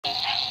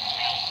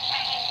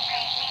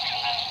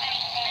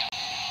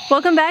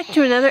Welcome back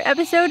to another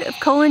episode of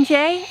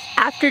J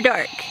After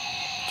Dark.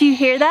 Do you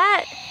hear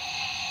that?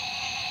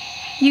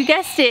 You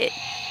guessed it.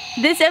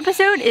 This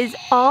episode is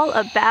all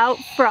about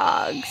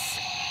frogs.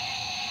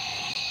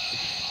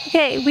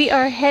 Okay, we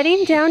are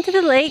heading down to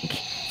the lake.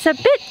 It's a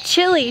bit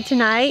chilly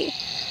tonight.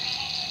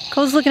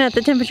 Cole's looking at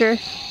the temperature.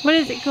 What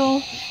is it,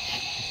 Cole?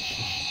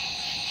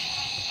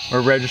 We're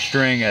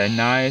registering a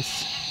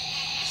nice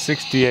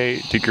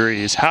 68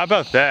 degrees. How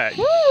about that?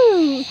 Woo!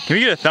 Can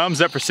we get a thumbs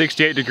up for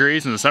 68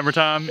 degrees in the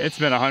summertime? It's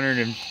been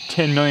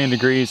 110 million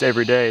degrees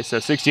every day, so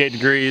 68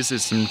 degrees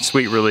is some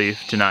sweet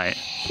relief tonight.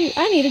 Shoot,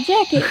 I need a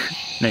jacket.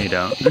 No, you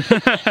don't.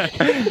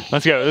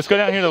 Let's go. Let's go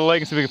down here to the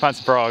lake and see if we can find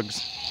some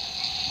frogs.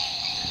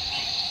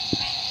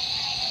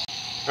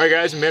 All right,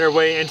 guys, we made our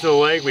way into the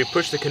lake. We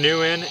pushed the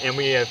canoe in, and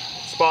we have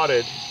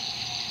spotted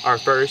our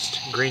first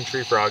green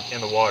tree frog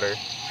in the water.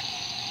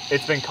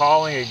 It's been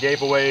calling. It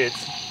gave away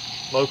its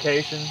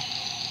location,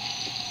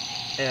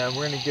 and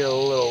we're gonna get a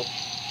little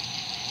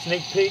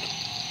sneak peek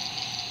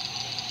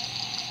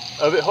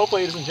of it.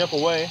 Hopefully, he doesn't jump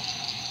away.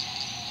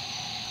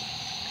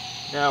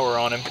 Now we're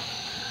on him.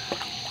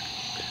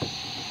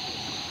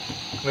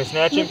 Can we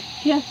snatch him?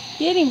 Yeah,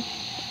 get him.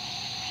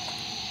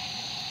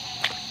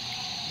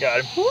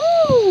 Got him.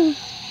 Woo!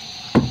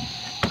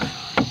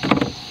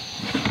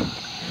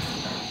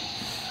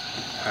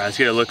 All right, let's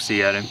get a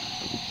look-see at him.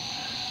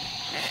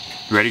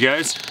 Ready,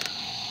 guys?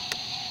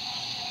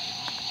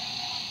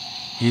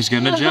 He's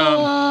gonna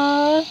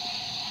jump.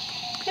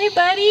 Hey,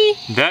 buddy.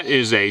 That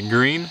is a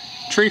green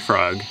tree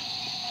frog.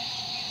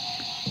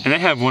 And they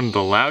have one of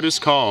the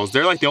loudest calls.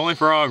 They're like the only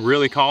frog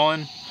really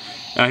calling.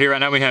 Here right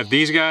now we have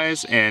these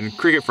guys and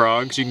cricket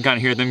frogs. You can kind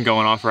of hear them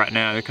going off right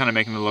now. They're kind of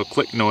making a little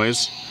click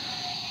noise.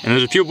 And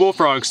there's a few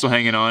bullfrogs still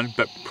hanging on,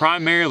 but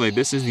primarily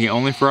this is the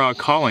only frog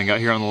calling out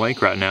here on the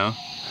lake right now.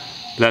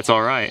 But that's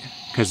all right,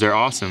 because they're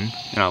awesome,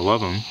 and I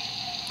love them.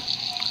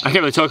 I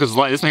can't really tell because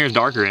this one here is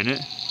darker, isn't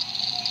it?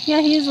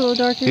 Yeah, he is a little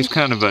darker. He's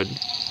kind of a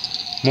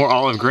more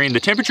olive green. The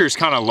temperature is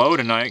kind of low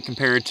tonight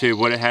compared to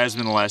what it has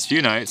been the last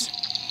few nights.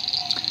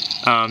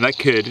 That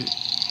could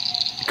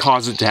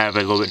cause it to have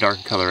a little bit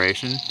darker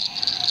coloration.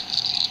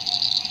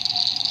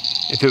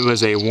 If it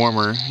was a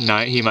warmer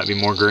night, he might be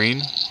more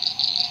green.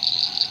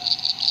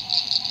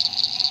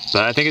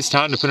 But I think it's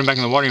time to put him back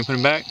in the water. You put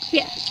him back?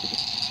 Yeah.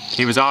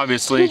 He was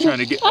obviously trying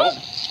to get... Oh!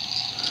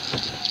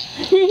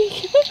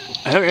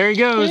 Oh, there he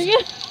goes. There you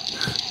go.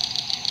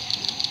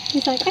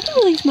 He's like, I can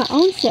release my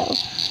own self.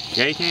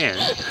 Yeah, he can.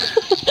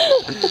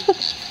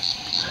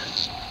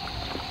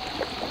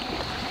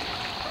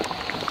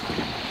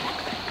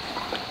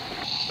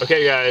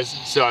 Okay, guys,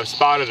 so I've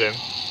spotted him.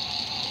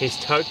 He's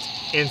tucked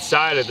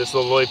inside of this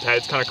little lily pad.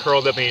 It's kind of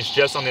curled up and he's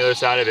just on the other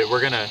side of it.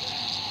 We're gonna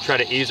try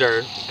to ease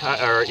our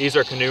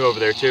canoe over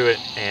there to it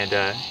and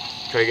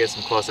try to get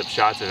some close-up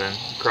shots of him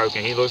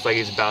croaking. He looks like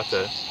he's about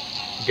to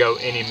go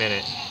any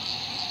minute.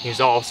 He's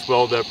all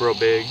swelled up real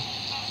big.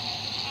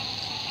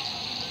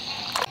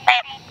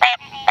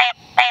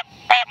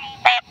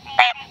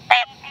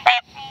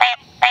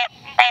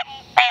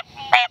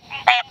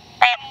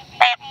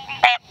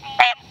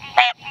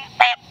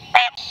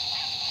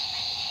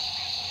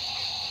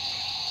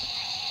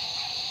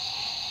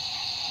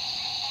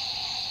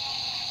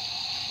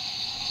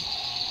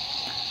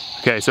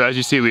 Okay, so as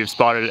you see, we've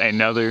spotted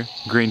another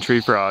green tree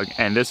frog,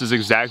 and this is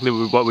exactly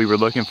what we were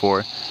looking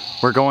for.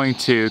 We're going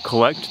to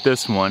collect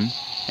this one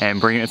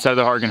and bring it inside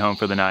the Hargan home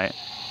for the night.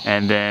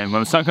 And then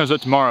when the sun comes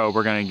up tomorrow,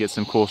 we're gonna get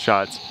some cool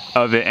shots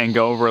of it and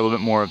go over a little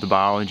bit more of the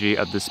biology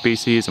of the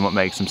species and what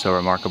makes them so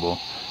remarkable.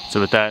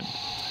 So with that,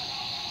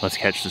 let's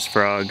catch this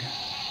frog.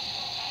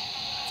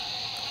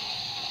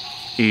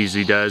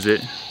 Easy does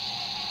it.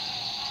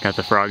 Got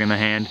the frog in the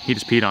hand. He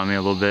just peed on me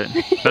a little bit.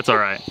 That's all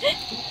right.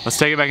 Let's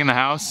take it back in the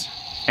house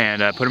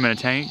and put him in a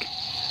tank.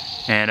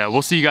 And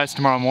we'll see you guys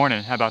tomorrow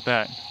morning. How about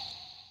that?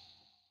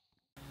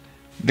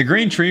 The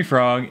green tree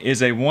frog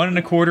is a 1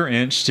 1/4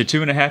 inch to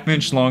 2 1/2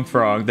 inch long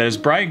frog that is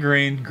bright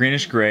green,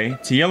 greenish gray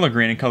to yellow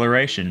green in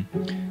coloration.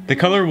 The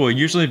color will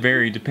usually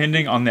vary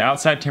depending on the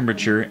outside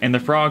temperature and the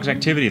frog's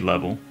activity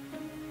level.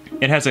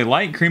 It has a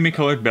light creamy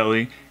colored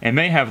belly and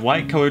may have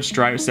light colored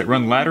stripes that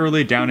run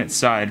laterally down its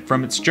side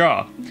from its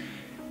jaw.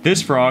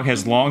 This frog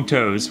has long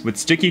toes with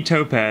sticky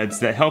toe pads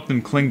that help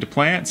them cling to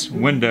plants,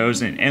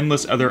 windows, and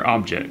endless other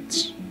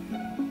objects.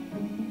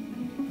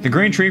 The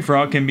green tree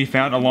frog can be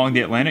found along the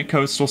Atlantic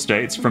coastal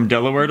states from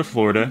Delaware to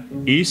Florida,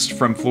 east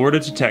from Florida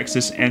to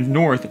Texas, and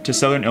north to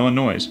southern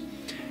Illinois.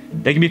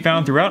 They can be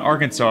found throughout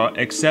Arkansas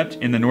except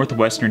in the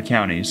northwestern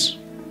counties.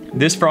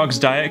 This frog's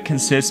diet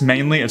consists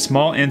mainly of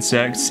small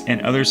insects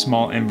and other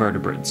small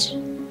invertebrates.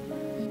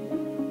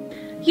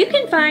 You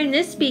can find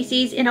this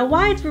species in a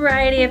wide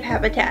variety of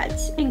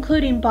habitats,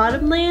 including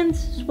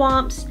bottomlands,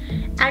 swamps,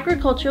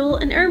 agricultural,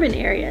 and urban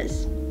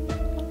areas.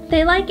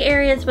 They like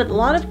areas with a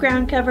lot of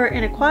ground cover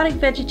and aquatic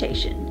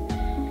vegetation.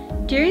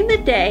 During the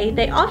day,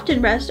 they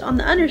often rest on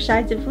the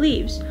undersides of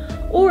leaves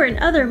or in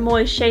other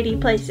moist, shady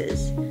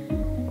places.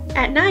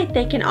 At night,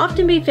 they can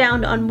often be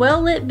found on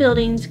well-lit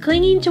buildings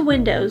clinging to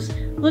windows,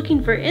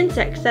 looking for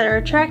insects that are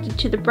attracted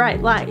to the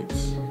bright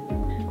lights.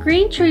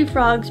 Green tree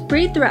frogs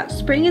breed throughout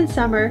spring and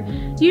summer,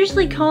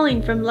 usually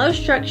calling from low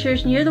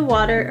structures near the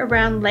water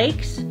around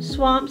lakes,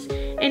 swamps,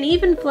 and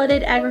even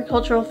flooded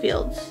agricultural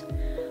fields.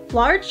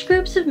 Large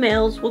groups of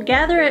males will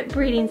gather at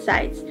breeding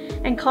sites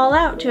and call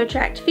out to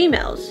attract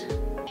females.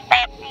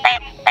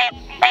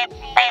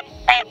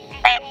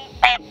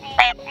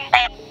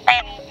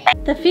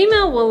 The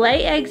female will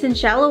lay eggs in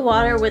shallow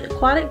water with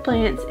aquatic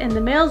plants, and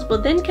the males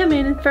will then come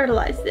in and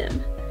fertilize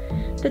them.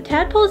 The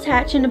tadpoles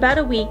hatch in about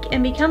a week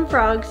and become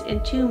frogs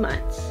in 2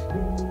 months.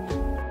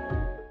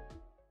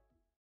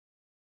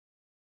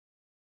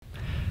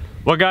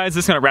 Well guys,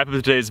 this is going to wrap up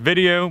today's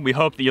video. We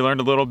hope that you learned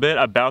a little bit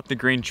about the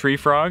green tree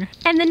frog.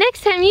 And the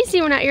next time you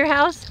see one at your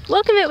house,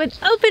 welcome it with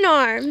open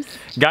arms.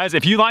 Guys,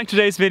 if you liked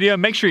today's video,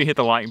 make sure you hit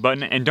the like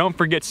button and don't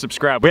forget to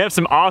subscribe. We have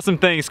some awesome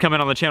things coming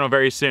on the channel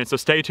very soon, so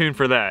stay tuned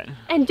for that.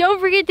 And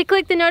don't forget to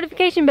click the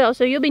notification bell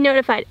so you'll be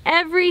notified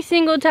every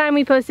single time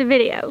we post a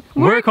video.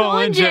 We're Cole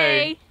and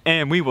Jay,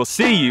 and we will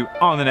see you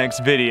on the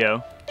next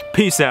video.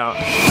 Peace out.